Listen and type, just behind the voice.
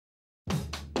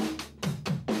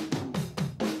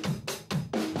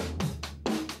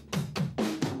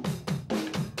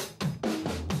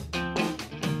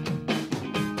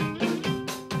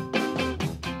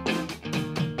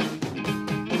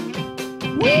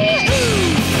My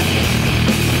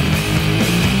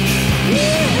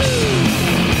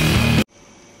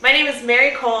name is Mary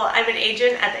Kole. I'm an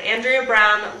agent at the Andrea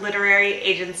Brown Literary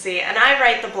Agency, and I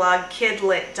write the blog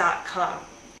kidlit.com.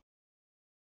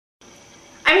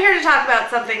 I'm here to talk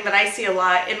about something that I see a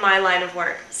lot in my line of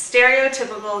work: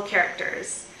 stereotypical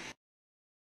characters.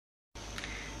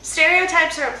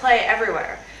 Stereotypes are at play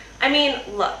everywhere. I mean,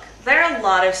 look, there are a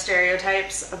lot of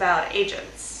stereotypes about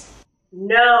agents.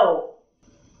 No.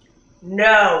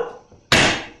 No.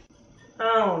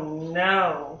 Oh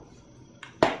no.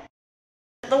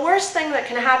 The worst thing that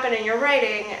can happen in your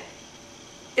writing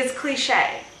is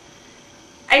cliche.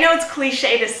 I know it's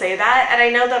cliche to say that, and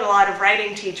I know that a lot of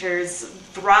writing teachers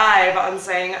thrive on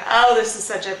saying, oh, this is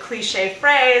such a cliche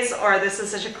phrase, or this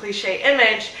is such a cliche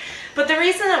image, but the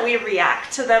reason that we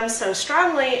react to them so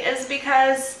strongly is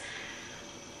because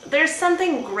there's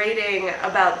something grating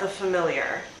about the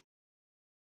familiar.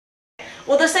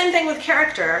 Well, the same thing with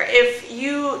character. If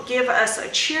you give us a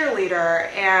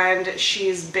cheerleader and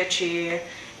she's bitchy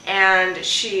and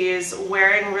she's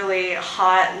wearing really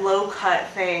hot, low-cut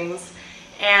things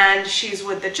and she's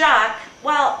with the jock,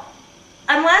 well,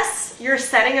 unless you're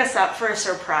setting us up for a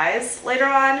surprise later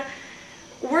on,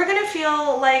 we're going to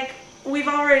feel like we've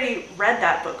already read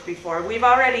that book before. We've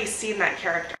already seen that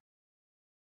character.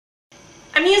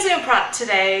 I'm using a prop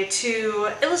today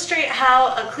to illustrate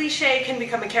how a cliche can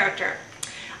become a character.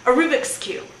 A Rubik's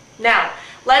Cube. Now,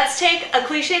 let's take a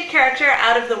cliched character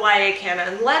out of the YA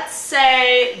canon. Let's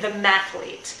say the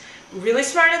mathlete. Really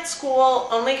smart at school,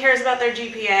 only cares about their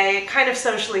GPA, kind of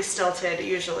socially stilted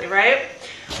usually, right?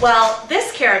 Well,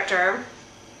 this character,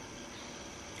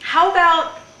 how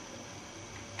about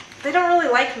they don't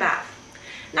really like math?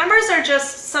 Numbers are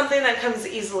just something that comes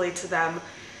easily to them.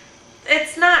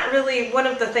 It's not really one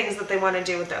of the things that they want to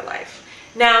do with their life.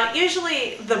 Now,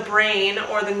 usually the brain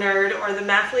or the nerd or the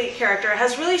mathlete character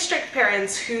has really strict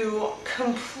parents who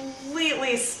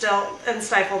completely still and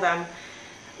stifle them.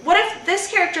 What if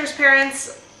this character's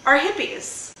parents are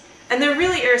hippies and they're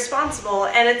really irresponsible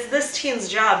and it's this teen's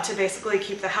job to basically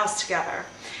keep the house together?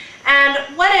 And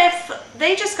what if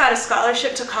they just got a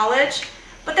scholarship to college,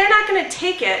 but they're not going to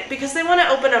take it because they want to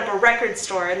open up a record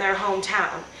store in their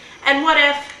hometown? And what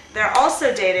if they're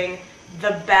also dating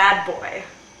the bad boy?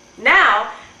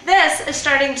 Now, this is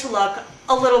starting to look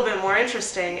a little bit more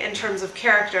interesting in terms of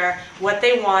character, what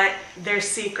they want, their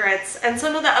secrets, and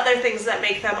some of the other things that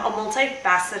make them a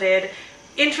multifaceted,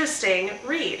 interesting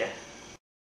read.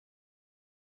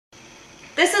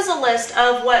 This is a list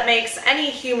of what makes any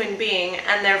human being,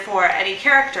 and therefore any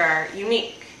character,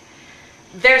 unique.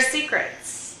 Their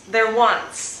secrets, their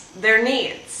wants, their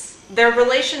needs, their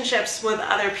relationships with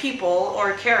other people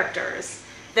or characters,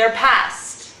 their past,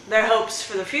 their hopes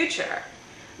for the future,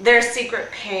 their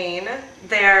secret pain,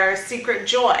 their secret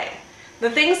joy, the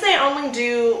things they only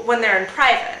do when they're in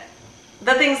private,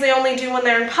 the things they only do when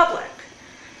they're in public.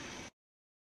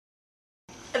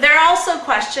 There are also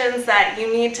questions that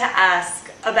you need to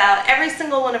ask about every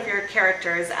single one of your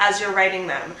characters as you're writing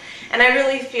them, and I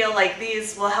really feel like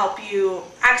these will help you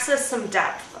access some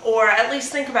depth, or at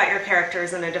least think about your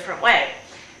characters in a different way.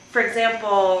 For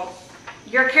example,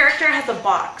 your character has a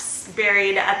box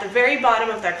buried at the very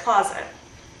bottom of their closet.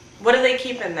 What do they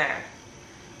keep in there?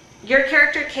 Your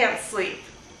character can't sleep.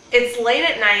 It's late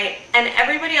at night and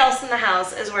everybody else in the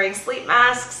house is wearing sleep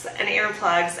masks and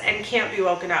earplugs and can't be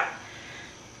woken up.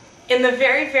 In the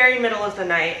very, very middle of the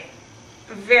night,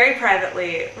 very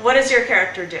privately, what does your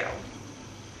character do?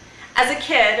 As a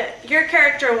kid, your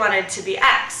character wanted to be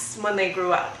X when they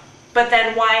grew up, but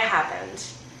then Y happened,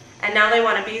 and now they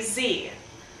want to be Z.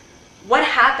 What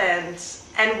happened,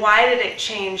 and why did it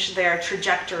change their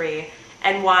trajectory,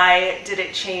 and why did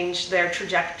it change their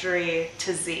trajectory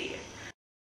to Z?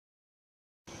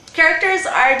 Characters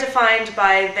are defined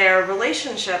by their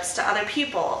relationships to other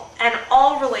people, and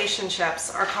all relationships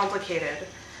are complicated.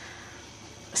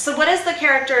 So what is the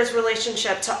character's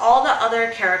relationship to all the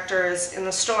other characters in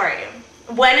the story?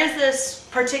 When is this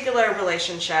particular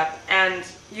relationship, and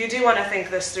you do want to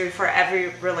think this through for every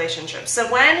relationship,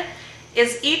 so when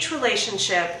is each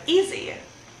relationship easy?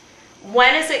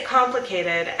 When is it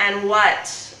complicated, and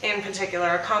what in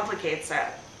particular complicates it?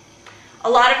 A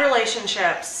lot of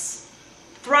relationships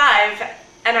thrive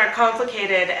and are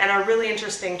complicated and are really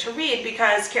interesting to read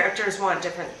because characters want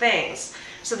different things.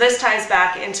 So this ties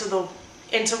back into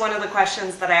one of the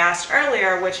questions that I asked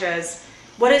earlier, which is,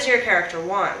 what does your character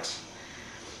want?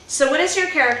 So what is your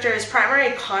character's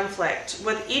primary conflict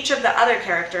with each of the other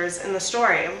characters in the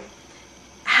story?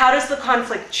 How does the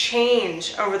conflict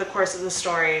change over the course of the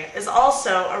story is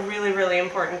also a really, really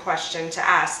important question to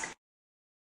ask.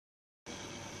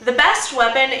 The The best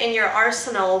weapon in your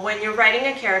arsenal when you're writing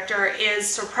a character is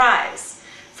surprise.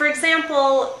 For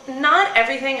example, not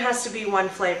everything has to be one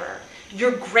flavor.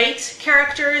 Your great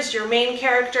characters, your main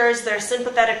characters, their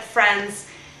sympathetic friends,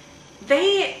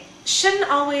 they shouldn't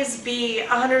always be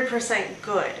 100%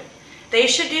 good. They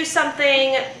should do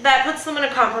something that puts them in a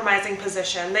compromising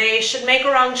position. They should make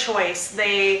a wrong choice.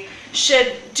 They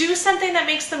should do something that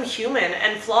makes them human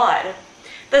and flawed.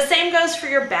 The same goes for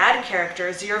your bad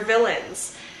characters, your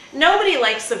villains. Nobody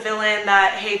likes a villain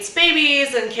that hates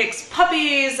babies and kicks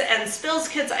puppies and spills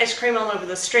kids' ice cream all over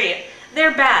the street.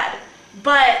 They're bad.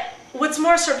 But what's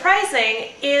more surprising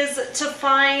is to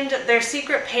find their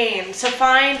secret pain, to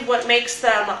find what makes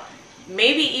them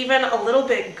maybe even a little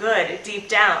bit good deep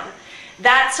down.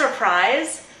 That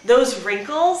surprise, those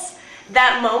wrinkles,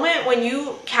 that moment when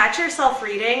you catch yourself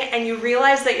reading and you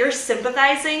realize that you're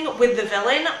sympathizing with the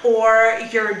villain or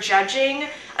you're judging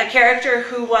a character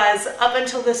who was up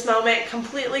until this moment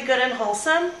completely good and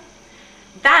wholesome,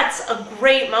 that's a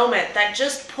great moment that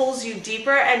just pulls you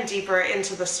deeper and deeper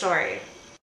into the story.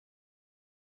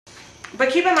 But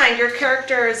keep in mind, your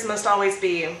characters must always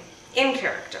be in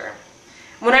character.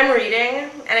 When I'm reading,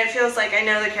 and it feels like I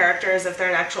know the character as if they're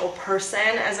an actual person,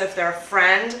 as if they're a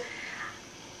friend,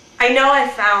 I know I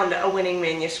found a winning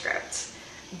manuscript.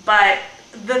 But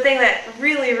the thing that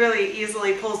really, really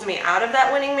easily pulls me out of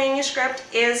that winning manuscript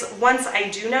is once I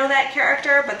do know that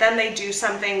character, but then they do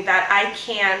something that I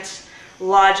can't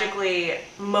logically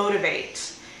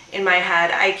motivate in my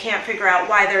head. I can't figure out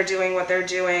why they're doing what they're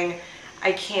doing.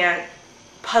 I can't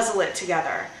puzzle it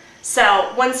together.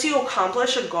 So once you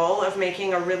accomplish a goal of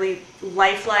making a really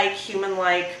lifelike,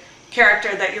 human-like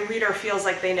character that your reader feels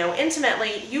like they know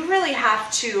intimately, you really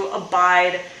have to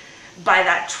abide by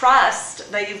that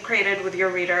trust that you've created with your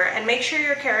reader and make sure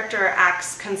your character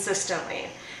acts consistently.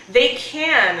 They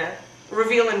can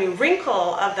reveal a new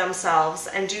wrinkle of themselves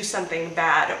and do something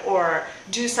bad or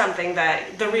do something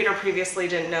that the reader previously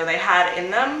didn't know they had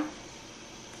in them,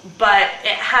 but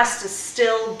it has to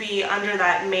still be under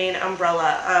that main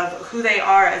umbrella of who they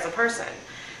are as a person.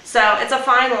 So it's a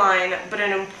fine line, but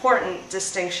an important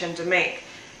distinction to make.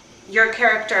 Your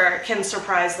character can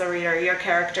surprise the reader, your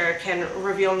character can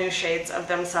reveal new shades of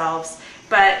themselves,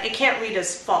 but it can't read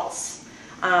as false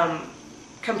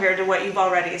compared to what you've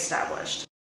already established.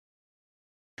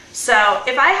 So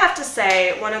if I have to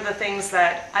say one of the things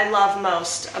that I love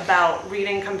most about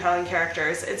reading compelling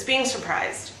characters, it's being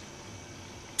surprised.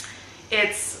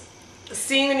 It's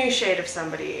seeing a new shade of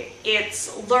somebody.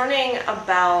 It's learning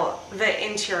about the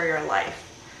interior life.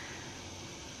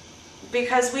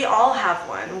 Because we all have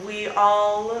one. We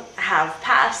all have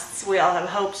pasts. We all have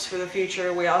hopes for the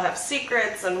future. We all have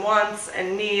secrets and wants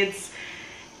and needs.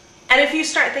 And if you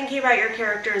start thinking about your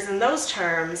characters in those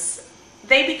terms,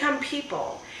 they become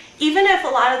people. Even if a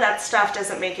lot of that stuff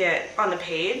doesn't make it on the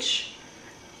page,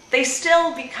 they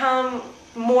still become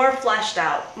more fleshed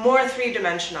out, more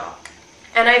three-dimensional.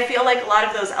 And I feel like a lot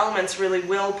of those elements really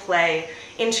will play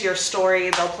into your story.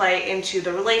 They'll play into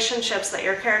the relationships that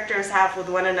your characters have with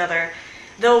one another.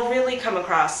 They'll really come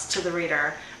across to the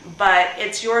reader. But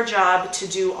it's your job to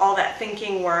do all that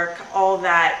thinking work, all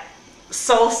that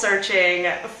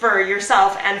soul-searching for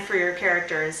yourself and for your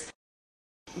characters.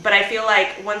 But I feel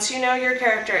like once you know your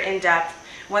character in depth,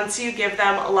 once you give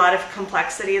them a lot of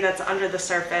complexity that's under the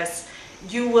surface,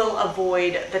 you will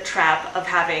avoid the trap of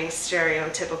having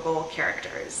stereotypical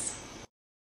characters.